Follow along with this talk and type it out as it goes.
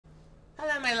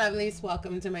my lovelies,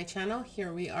 welcome to my channel.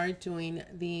 Here we are doing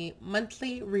the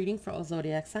monthly reading for all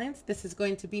zodiac signs. This is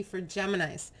going to be for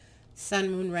Geminis, Sun,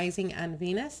 Moon, Rising, and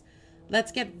Venus. Let's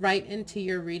get right into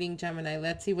your reading, Gemini.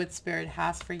 Let's see what Spirit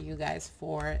has for you guys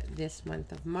for this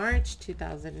month of March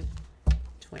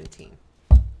 2020.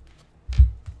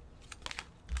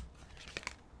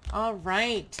 All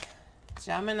right,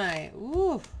 Gemini.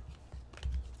 Ooh.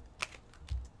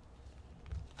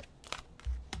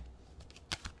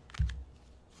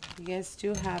 You guys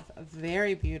do have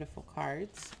very beautiful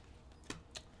cards.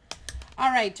 All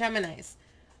right, Geminis.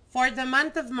 For the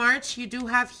month of March, you do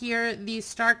have here the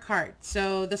Star card.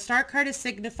 So the Star card is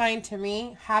signifying to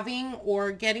me having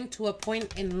or getting to a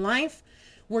point in life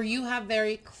where you have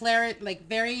very clear, like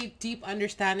very deep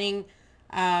understanding.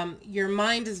 Your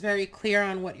mind is very clear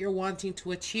on what you're wanting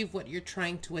to achieve, what you're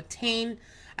trying to attain.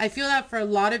 I feel that for a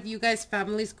lot of you guys,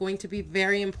 family is going to be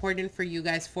very important for you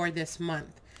guys for this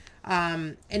month.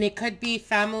 And it could be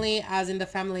family as in the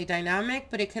family dynamic,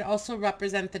 but it could also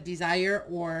represent the desire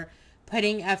or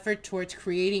putting effort towards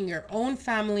creating your own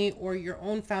family or your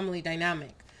own family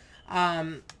dynamic.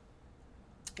 Now,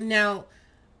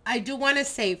 I do want to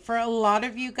say for a lot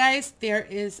of you guys, there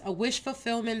is a wish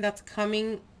fulfillment that's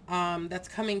coming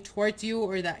towards you,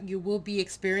 or that you will be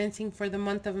experiencing for the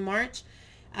month of March.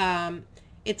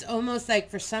 It's almost like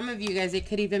for some of you guys, it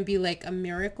could even be like a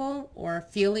miracle or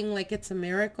feeling like it's a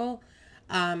miracle.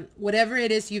 Whatever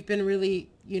it is you've been really,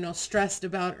 stressed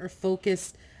about or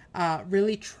focused,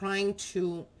 really trying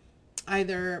to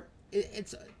either,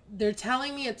 they're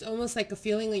telling me it's almost like a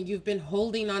feeling that you've been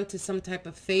holding on to some type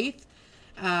of faith.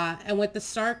 And with the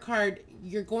Star card,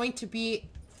 you're going to be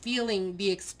feeling the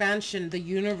expansion, the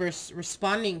universe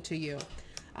responding to you.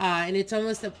 And it's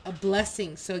almost a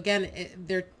blessing. So again,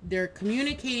 they're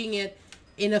communicating it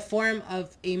in a form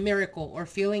of a miracle or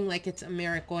feeling like it's a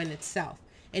miracle in itself.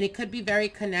 And it could be very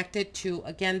connected to,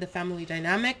 again, the family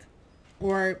dynamic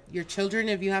or your children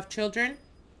if you have children.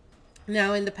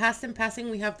 Now, in the past and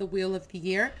passing, we have the Wheel of the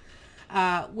Year,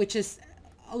 which is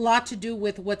a lot to do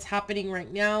with what's happening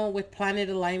right now with planet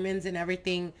alignments and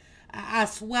everything,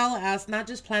 as well as not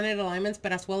just planet alignments,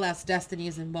 but as well as destiny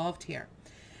is involved here.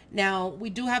 Now, we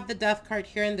do have the Death card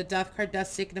here, and the Death card does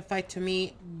signify to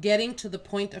me getting to the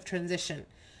point of transition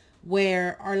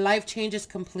where our life changes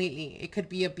completely. It could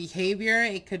be a behavior.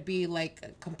 It could be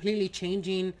like completely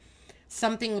changing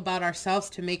something about ourselves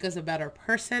to make us a better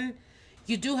person.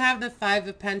 You do have the Five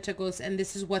of Pentacles, and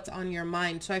this is what's on your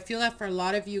mind. So I feel that for a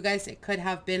lot of you guys, it could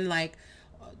have been like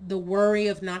the worry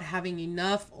of not having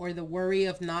enough, or the worry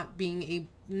of not being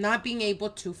able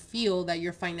to feel that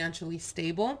you're financially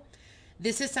stable.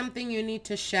 This is something you need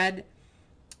to shed,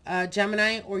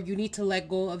 Gemini, or you need to let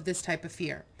go of this type of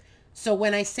fear. So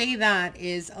when I say that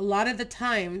is a lot of the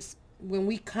times when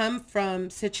we come from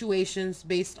situations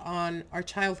based on our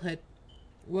childhood,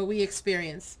 what we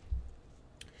experience,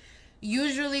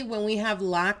 usually when we have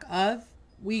lack of,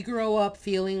 we grow up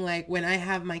feeling like when I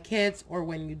have my kids, or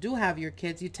when you do have your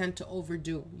kids, you tend to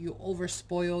overdo, you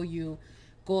overspoil, you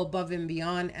go above and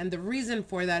beyond. And the reason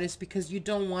for that is because you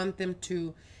don't want them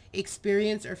to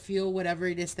experience or feel whatever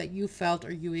it is that you felt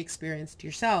or you experienced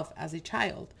yourself as a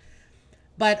child.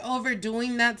 But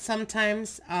overdoing that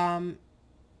sometimes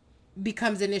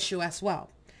becomes an issue as well,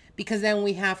 because then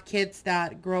we have kids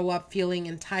that grow up feeling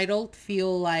entitled,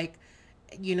 feel like,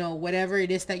 whatever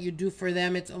it is that you do for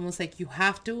them, it's almost like you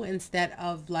have to, instead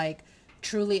of like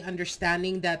truly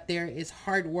understanding that there is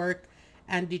hard work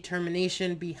and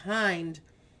determination behind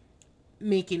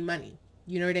making money.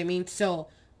 You know what I mean? So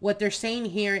what they're saying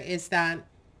here is that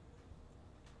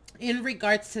in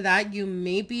regards to that, you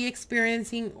may be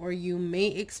experiencing, or you may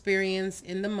experience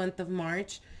in the month of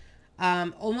March,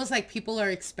 almost like people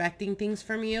are expecting things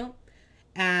from you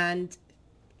and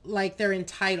like they're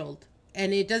entitled.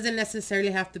 And it doesn't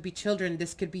necessarily have to be children.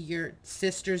 This could be your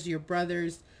sisters, your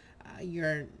brothers,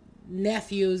 your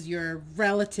nephews, your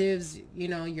relatives,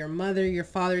 your mother, your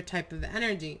father type of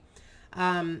energy.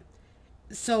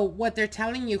 So what they're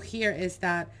telling you here is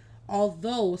that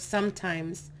although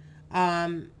sometimes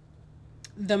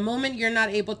the moment you're not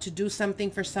able to do something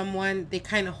for someone, they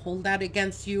kind of hold that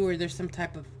against you, or there's some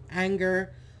type of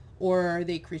anger, or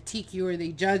they critique you, or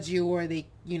they judge you, or they,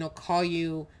 call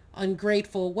you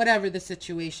ungrateful, whatever the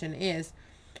situation is.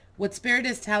 What Spirit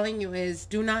is telling you is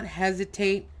do not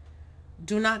hesitate.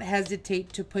 Do not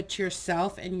hesitate to put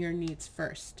yourself and your needs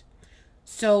first.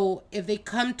 So if they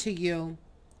come to you,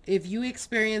 if you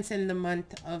experience in the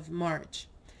month of March,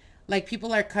 like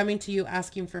people are coming to you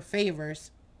asking for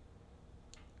favors,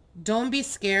 don't be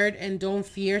scared and don't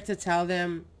fear to tell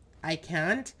them, I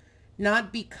can't.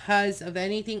 not because of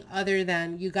anything other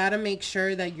than you got to make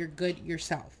sure that you're good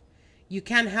yourself. You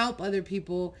can't help other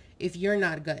people if you're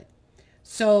not good.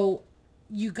 So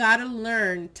you got to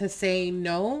learn to say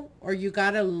no, or you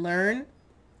got to learn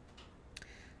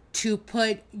to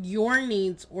put your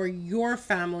needs or your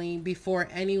family before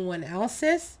anyone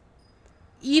else's,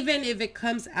 even if it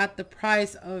comes at the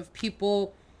price of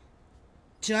people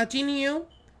judging you,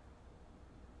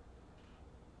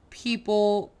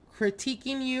 people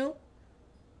critiquing you,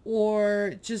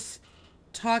 or just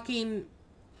talking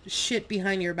shit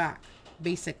behind your back,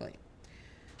 basically.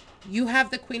 You have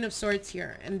the Queen of Swords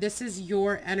here, and this is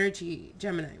your energy,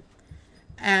 Gemini.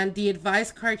 And the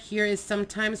advice card here is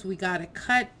sometimes we gotta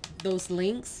cut those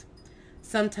links.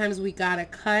 Sometimes we gotta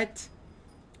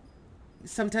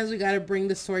bring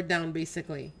the sword down,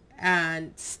 basically,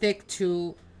 and stick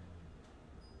to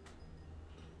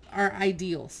our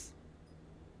ideals.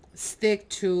 Stick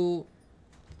to,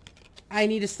 I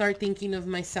need to start thinking of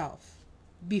myself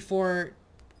before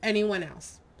anyone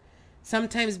else.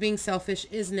 Sometimes being selfish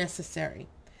is necessary,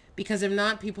 because if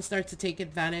not, people start to take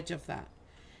advantage of that.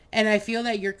 And I feel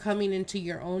that you're coming into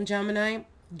your own, Gemini,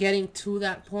 getting to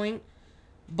that point.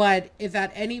 But if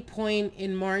at any point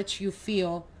in March you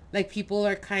feel like people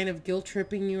are kind of guilt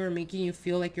tripping you or making you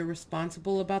feel like you're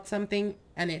responsible about something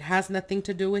and it has nothing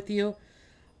to do with you,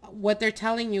 what they're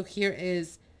telling you here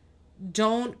is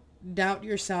don't doubt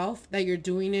yourself that you're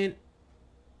doing it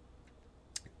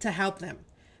to help them.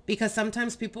 Because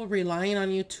sometimes people relying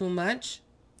on you too much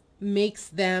makes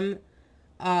them,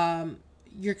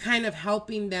 you're kind of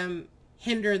helping them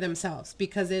hinder themselves,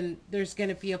 because then there's going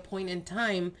to be a point in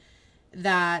time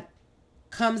that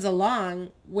comes along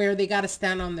where they got to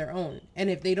stand on their own. And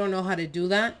if they don't know how to do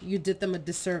that, you did them a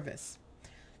disservice.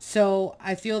 So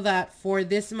I feel that for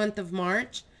this month of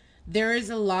March, there is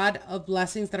a lot of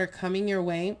blessings that are coming your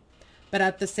way. But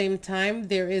at the same time,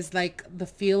 there is like the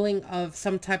feeling of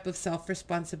some type of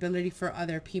self-responsibility for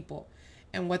other people.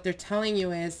 And what they're telling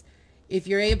you is, if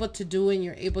you're able to do and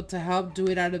you're able to help, do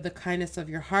it out of the kindness of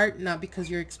your heart, not because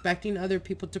you're expecting other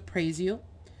people to praise you.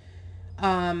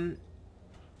 And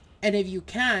if you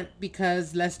can't,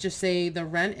 because let's just say the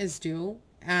rent is due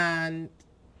and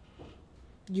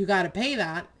you got to pay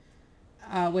that,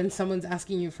 when someone's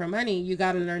asking you for money, you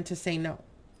got to learn to say no.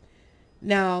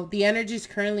 Now, the energies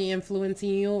currently influencing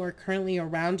you or currently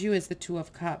around you is the Two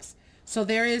of Cups. So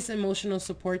there is emotional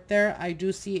support there. I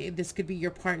do see this could be your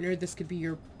partner. This could be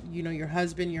your, your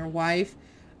husband, your wife,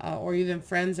 or even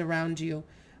friends around you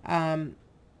that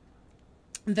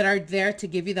are there to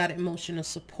give you that emotional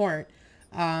support,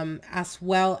 as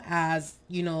well as,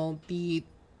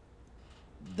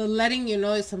 the letting you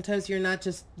know is sometimes you're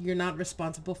not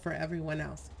responsible for everyone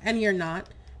else. And you're not.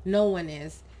 No one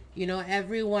is.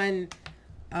 Everyone,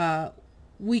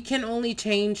 we can only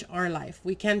change our life.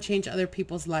 We can't change other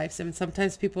people's lives. And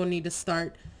sometimes people need to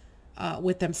start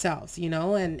with themselves,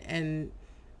 and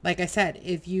like I said,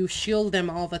 if you shield them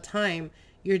all the time,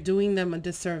 you're doing them a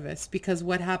disservice, because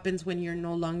what happens when you're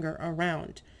no longer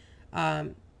around?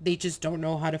 They just don't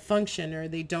know how to function, or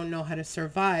they don't know how to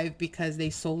survive because they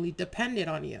solely depended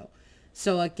on you.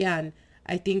 So again,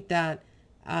 I think that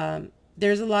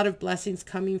there's a lot of blessings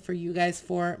coming for you guys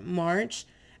for March,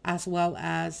 as well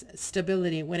as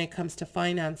stability when it comes to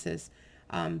finances.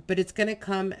 But it's going to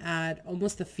come at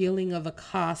almost the feeling of a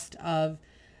cost of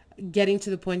getting to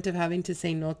the point of having to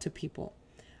say no to people.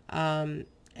 And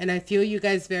I feel you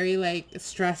guys very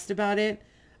stressed about it.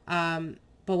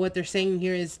 But what they're saying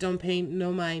here is don't pay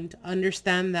no mind.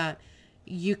 Understand that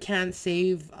you can't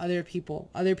save other people.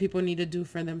 Other people need to do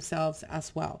for themselves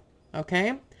as well.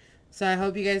 Okay? So I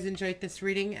hope you guys enjoyed this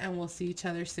reading, and we'll see each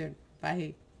other soon.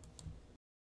 Bye.